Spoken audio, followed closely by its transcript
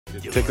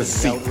Take a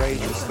seat.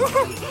 Outrageous.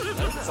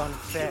 It's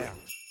unfair.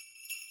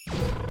 We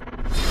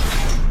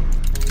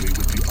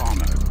would be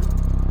honored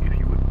if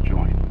you would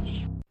join us.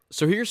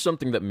 So here's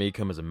something that may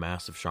come as a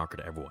massive shocker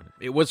to everyone.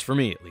 It was for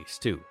me, at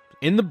least, too.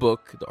 In the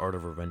book, The Art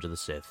of Revenge of the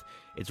Sith,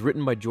 it's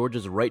written by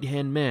George's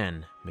right-hand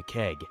man,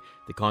 McKeag,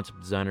 the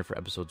concept designer for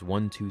episodes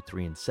 1, 2,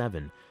 3, and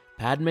 7.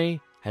 Padme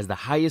has the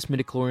highest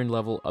midichlorian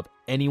level of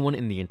anyone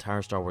in the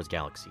entire Star Wars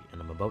galaxy, and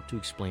I'm about to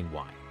explain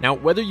why. Now,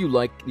 whether you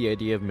like the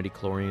idea of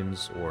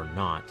midichlorians or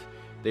not,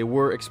 they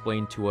were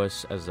explained to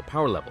us as a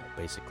power level,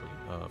 basically,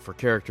 for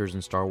characters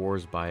in Star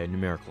Wars by a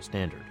numerical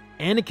standard.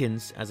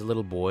 Anakin's, as a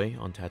little boy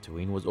on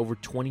Tatooine, was over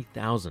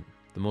 20,000,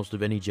 the most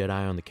of any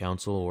Jedi on the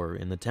Council or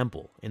in the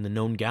Temple, in the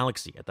known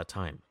galaxy at that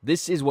time.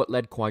 This is what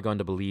led Qui-Gon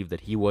to believe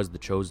that he was the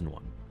chosen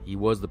one. He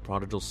was the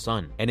prodigal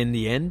son, and in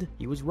the end,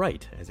 he was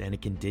right, as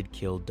Anakin did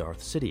kill Darth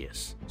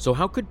Sidious. So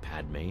how could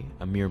Padme,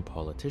 a mere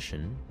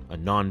politician, a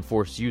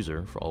non-Force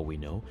user for all we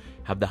know,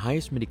 have the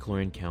highest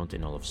midichlorian count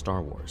in all of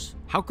Star Wars?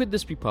 How could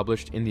this be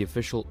published in the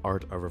official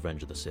Art of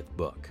Revenge of the Sith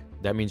book?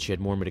 That means she had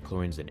more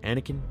midichlorians than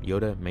Anakin,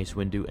 Yoda, Mace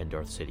Windu, and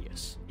Darth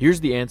Sidious. Here's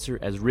the answer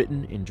as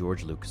written in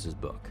George Lucas's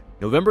book.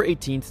 November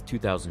 18th,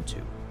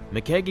 2002.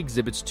 McKeag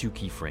exhibits two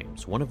key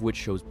frames, one of which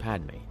shows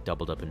Padme,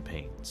 doubled up in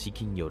pain,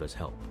 seeking Yoda's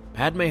help.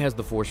 Padme has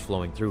the Force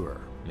flowing through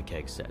her,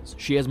 McKeag says.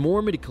 She has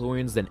more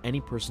midichlorians than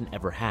any person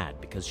ever had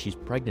because she's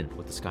pregnant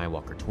with the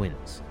Skywalker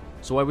twins.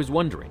 So I was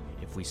wondering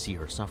if we see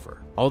her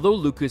suffer. Although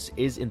Lucas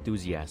is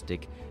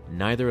enthusiastic,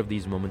 neither of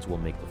these moments will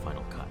make the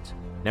final cut.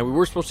 Now, we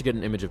were supposed to get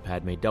an image of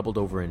Padme doubled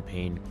over in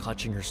pain,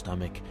 clutching her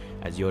stomach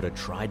as Yoda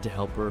tried to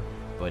help her,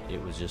 but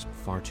it was just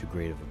far too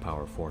great of a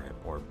power for him,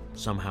 or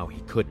somehow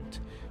he couldn't.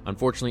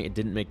 Unfortunately, it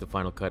didn't make the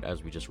final cut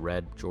as we just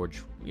read.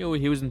 George, he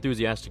was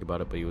enthusiastic about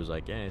it, but he was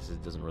like, this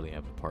doesn't really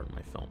have a part in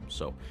my film.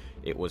 So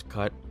it was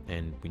cut,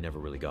 and we never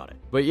really got it.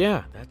 But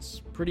yeah,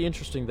 that's pretty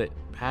interesting that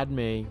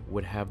Padme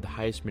would have the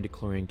highest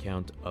midichlorian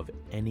count of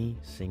any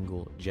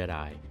single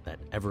Jedi that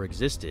ever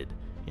existed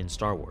in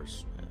Star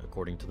Wars,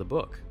 according to the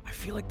book. I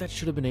feel like that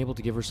should have been able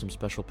to give her some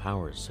special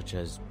powers, such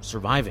as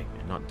surviving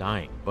and not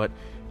dying. But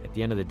at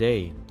the end of the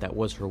day, that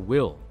was her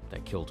will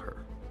that killed her.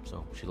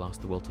 So she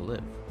lost the will to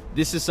live.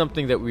 This is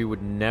something that we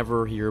would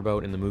never hear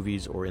about in the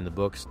movies or in the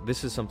books.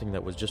 This is something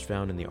that was just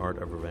found in The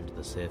Art of Revenge of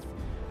the Sith.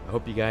 I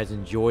hope you guys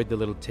enjoyed the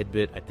little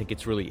tidbit. I think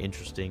it's really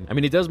interesting. I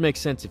mean, it does make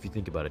sense if you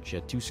think about it. She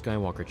had two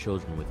Skywalker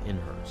children within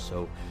her,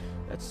 so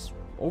that's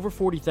over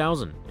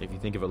 40,000 if you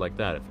think of it like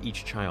that, if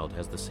each child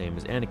has the same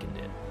as Anakin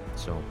did.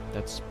 So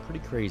that's pretty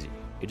crazy.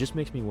 It just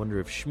makes me wonder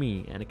if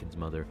Shmi, Anakin's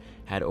mother,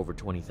 had over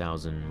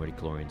 20,000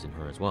 midichlorians in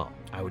her as well.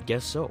 I would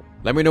guess so.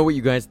 Let me know what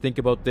you guys think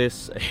about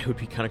this. It would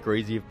be kind of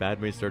crazy if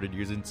Padme started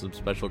using some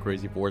special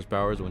crazy Force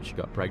powers when she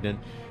got pregnant.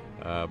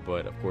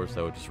 But of course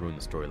that would just ruin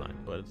the storyline.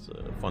 But it's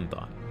a fun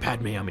thought.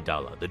 Padme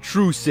Amidala, the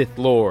true Sith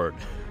Lord.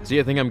 See,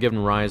 I think I'm giving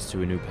rise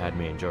to a new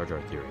Padme and Jar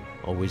Jar theory.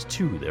 Always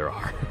two there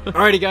are.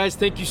 Alrighty guys,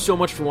 thank you so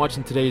much for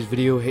watching today's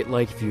video. Hit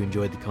like if you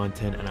enjoyed the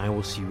content, and I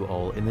will see you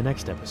all in the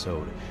next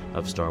episode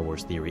of Star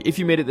Wars Theory. If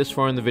you made it this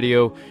far in the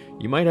video,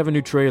 you might have a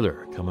new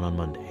trailer coming on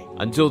Monday.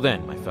 Until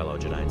then, my fellow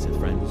Jedi and Sith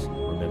friends,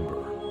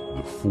 remember,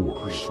 The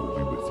Force will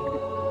be with you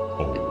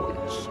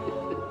always.